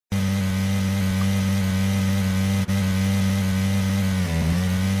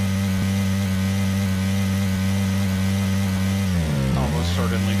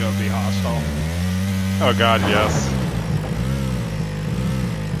Oh god, yes.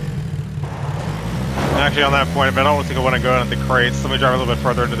 And actually, on that point, I don't think I want to go into the crates. Let me drive a little bit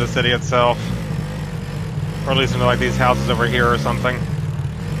further into the city itself. Or at least into like these houses over here or something.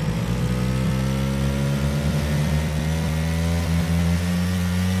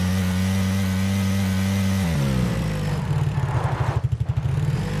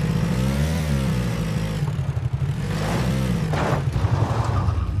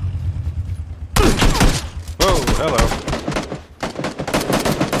 Hello.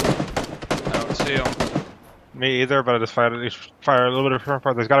 I don't see them. Me either, but I just fired a little bit of front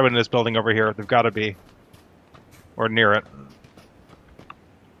part. There's got to be in this building over here. They've got to be. Or near it.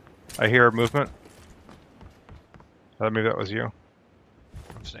 I hear movement. Maybe that was you.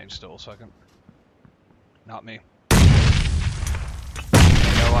 I'm staying still a second. Not me.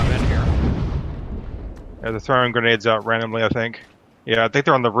 I know I'm in here. Yeah, they're throwing grenades out randomly, I think. Yeah, I think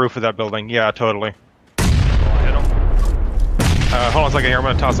they're on the roof of that building. Yeah, totally. Hold on a second here, I'm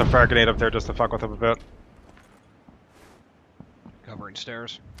gonna toss a fire grenade up there just to fuck with them a bit. Covering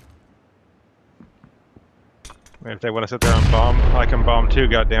stairs. I mean, if they want to sit there and bomb, I can bomb too,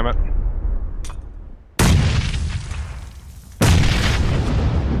 goddammit.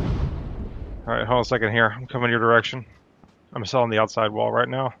 Alright, hold on a second here. I'm coming your direction. I'm still on the outside wall right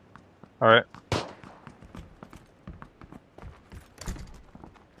now. Alright.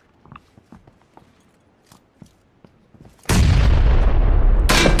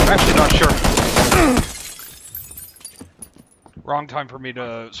 I'm actually not sure. Wrong time for me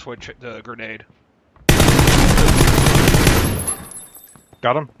to switch the grenade.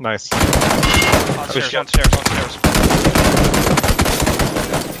 Got him? Nice. On stairs.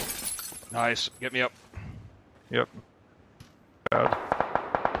 Nice. Get me up. Yep. Bad.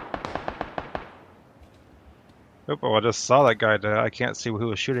 Oop, oh, I just saw that guy. I can't see who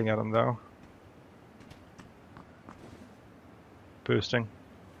was shooting at him, though. Boosting.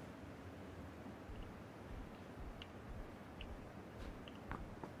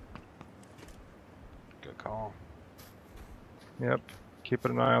 Good call. Yep.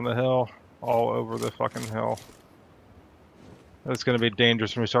 Keeping an eye on the hill. All over the fucking hill. It's going to be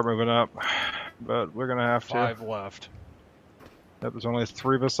dangerous when we start moving up. But we're going to have to. 5 left. Yep, there's only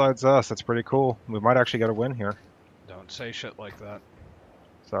 3 besides us. That's pretty cool. We might actually get a win here. Don't say shit like that.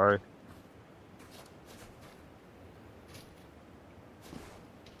 Sorry.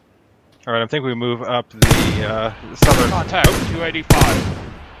 Alright, I think we move up the southern... Contact, 285.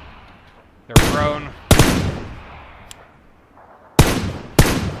 They're prone.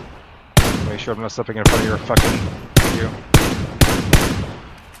 Make sure I'm not stepping in front of your fucking... you.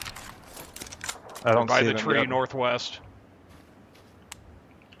 I don't by see the them tree yet. northwest.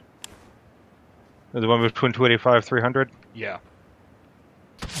 The one between 285, 300? Yeah.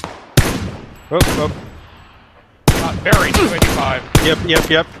 Oh, oh. Not buried, 285.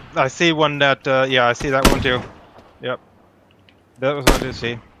 Yep. I see one that, yeah, I see that one too. Yep. That was what I did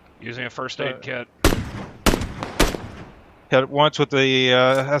see. Using a first aid kit. Hit it once with the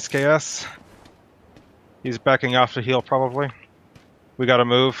SKS. He's backing off to heal, probably. We gotta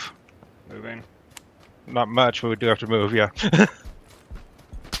move. Moving. Not much, but we do have to move, yeah.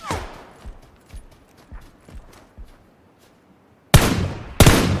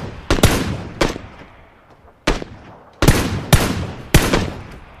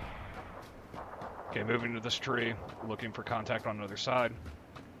 Okay, moving to this tree. Looking for contact on the other side.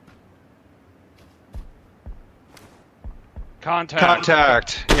 Contact!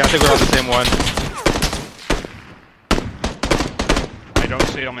 Contact! Yeah, I think we're on the same one. I don't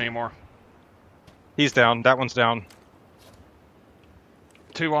see him anymore. He's down. That one's down.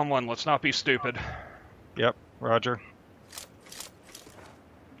 2 on 1. Let's not be stupid. Yep, roger.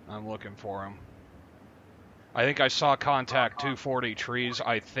 I'm looking for him. I think I saw contact 240 trees.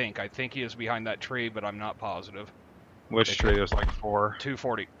 I think he is behind that tree, but I'm not positive. Which tree? There's like 4.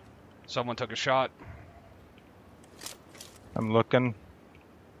 240. Someone took a shot. I'm looking.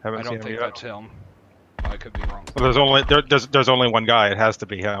 Haven't I seen don't him think yet. that's him. I could be wrong. Well, there's only one guy. It has to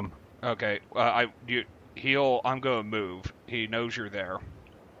be him. Okay, I'm gonna move. He knows you're there.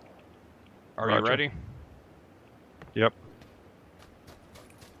 Are you Roger. ready? Yep.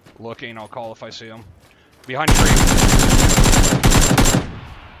 Looking. I'll call if I see him. Behind tree.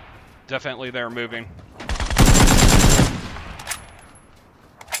 Definitely there, moving.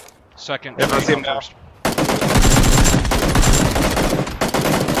 Second. Yep, I see him now. First.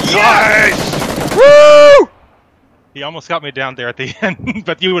 Nice! Woo! He almost got me down there at the end,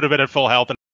 but you would have been at full health.